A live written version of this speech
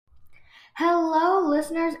Hello,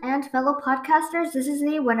 listeners and fellow podcasters. This is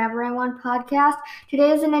the Whenever I Want podcast. Today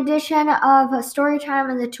is an edition of Storytime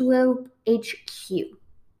in the TWIWP HQ.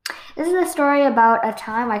 This is a story about a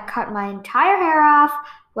time I cut my entire hair off,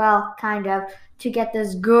 well, kind of, to get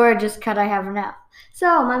this gorgeous cut I have now.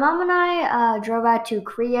 So, my mom and I drove out to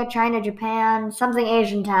Korea, China, Japan, something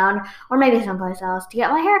Asian town, or maybe someplace else to get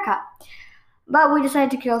my hair cut. But we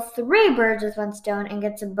decided to kill 3 birds with one stone and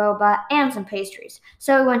get some boba and some pastries.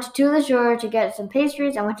 So we went to Tu Le Jour to get some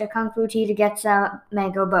pastries and went to Kung Fu Tea to get some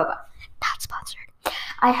mango boba. Not sponsored.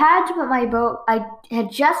 I had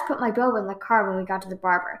just put my boba in the car when we got to the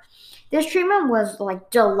barber. This treatment was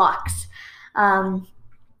like deluxe.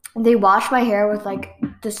 They washed my hair with like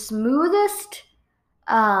the smoothest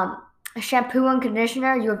shampoo and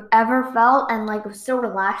conditioner you have ever felt, and like it was so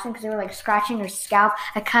relaxing because they were like scratching your scalp.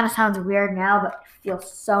 It kind of sounds weird now, but it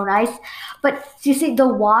feels so nice. But you see, the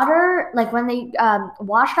water, like when they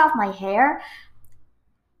washed off my hair,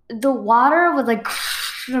 the water was like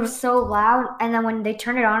it was so loud, and then when they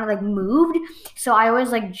turned it on, it like moved. So I always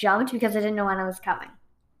like jumped because I didn't know when it was coming.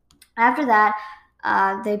 After that,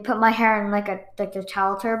 they put my hair in like a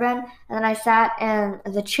towel turban, and then I sat in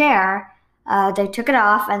the chair. They took it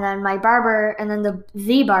off, and then my barber, and then the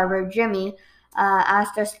barber, Jimmy,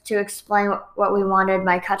 asked us to explain what we wanted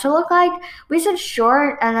my cut to look like. We said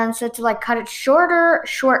short, and then said to like cut it shorter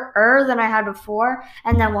than I had before,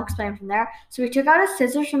 and then we'll explain from there. So we took out his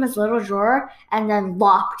scissors from his little drawer, and then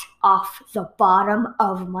lopped off the bottom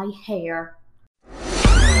of my hair.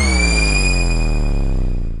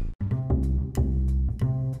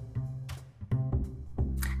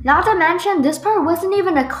 Not to mention, this part wasn't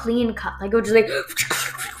even a clean cut. Like, it was just like,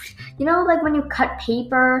 you know, like when you cut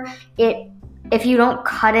paper, if you don't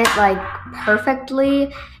cut it like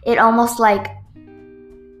perfectly, it almost like,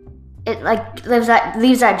 it like leaves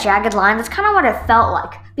that jagged line. That's kind of what it felt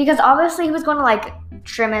like. Because obviously he was going to like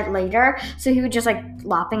trim it later, so he was just like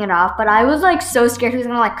lopping it off. But I was like so scared he was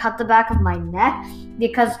going to like cut the back of my neck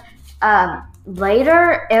because,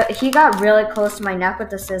 later, he got really close to my neck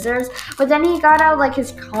with the scissors, but then he got out like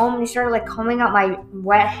his comb and he started like combing out my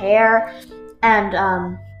wet hair,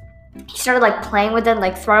 and he started like playing with it,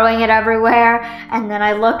 like throwing it everywhere. And then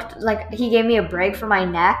I looked, like he gave me a break for my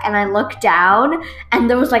neck, and I looked down and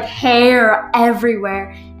there was like hair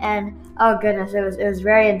everywhere, and oh goodness, it was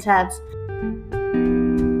very intense.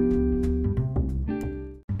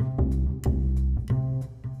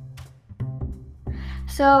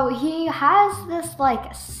 So he has this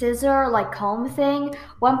like scissor, like comb thing.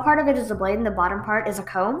 One part of it is a blade and the bottom part is a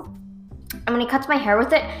comb. And when he cuts my hair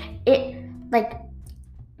with it, it like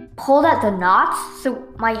pulled at the knots. So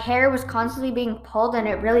my hair was constantly being pulled and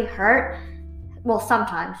it really hurt. Well,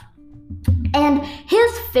 sometimes. And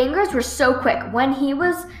his fingers were so quick. When he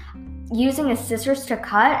was using his scissors to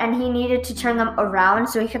cut and he needed to turn them around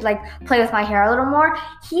so he could like play with my hair a little more,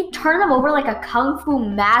 he turned them over like a kung fu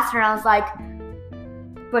master, and I was like,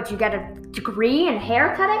 but you get a degree in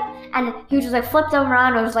hair cutting? And he just like flipped them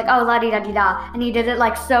around and was like, oh, la-di-da-di-da. And he did it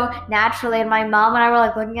like so naturally. And my mom and I were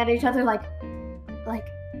like looking at each other like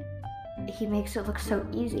he makes it look so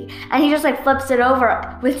easy. And he just like flips it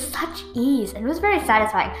over with such ease. And it was very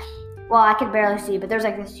satisfying. Well, I could barely see, but there's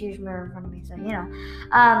like this huge mirror in front of me. So, you know,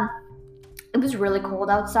 it was really cold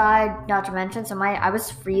outside, not to mention. So I was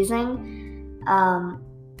freezing.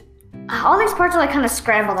 All these parts are like kind of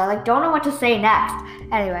scrambled. I like don't know what to say next.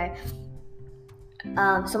 Anyway,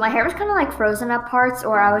 so my hair was kind of like frozen at parts,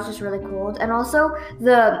 or I was just really cold. And also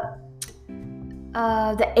the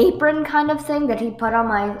apron kind of thing that he put on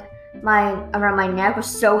my around my neck was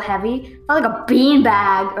so heavy. It felt like a bean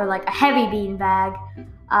bag, or like a heavy bean bag.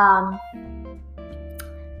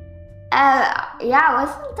 Yeah, it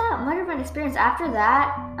wasn't that much of an experience. After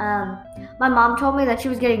that, my mom told me that she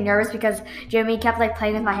was getting nervous because Jimmy kept like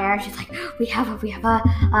playing with my hair, and she's like, we have a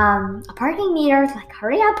parking meter, so like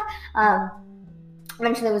hurry up.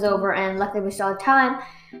 Eventually it was over, and luckily we still had time.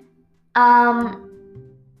 And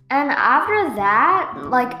after that,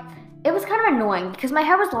 like, it was kind of annoying because my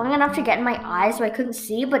hair was long enough to get in my eyes so I couldn't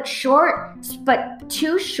see, but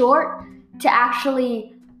too short to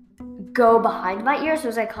actually go behind my ears, so it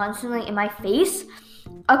was like constantly in my face.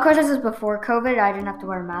 Of course, this was before COVID. I didn't have to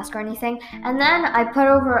wear a mask or anything. And then I put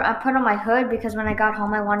on my hood because when I got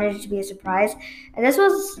home, I wanted it to be a surprise. And this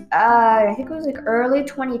was, I think it was like early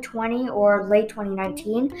 2020 or late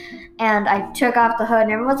 2019. And I took off the hood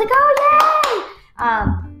and everyone's like, oh, yay!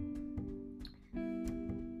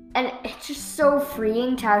 And it's just so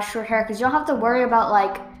freeing to have short hair because you don't have to worry about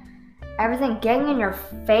like everything getting in your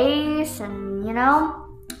face, and you know.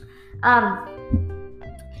 I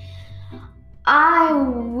I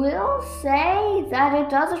will say that it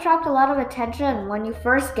does attract a lot of attention. When you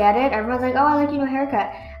first get it, everyone's like, oh, I like your new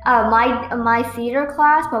haircut. My theater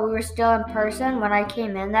class, but we were still in person when I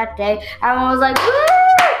came in that day, everyone was like, woo!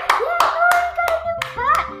 Yeah, no, you got a new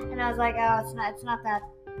cut! And I was like, oh, it's not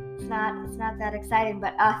that exciting,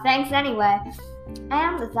 but thanks anyway.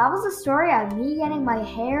 And that was a story of me getting my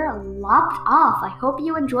hair lopped off. I hope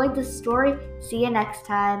you enjoyed this story. See you next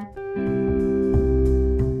time.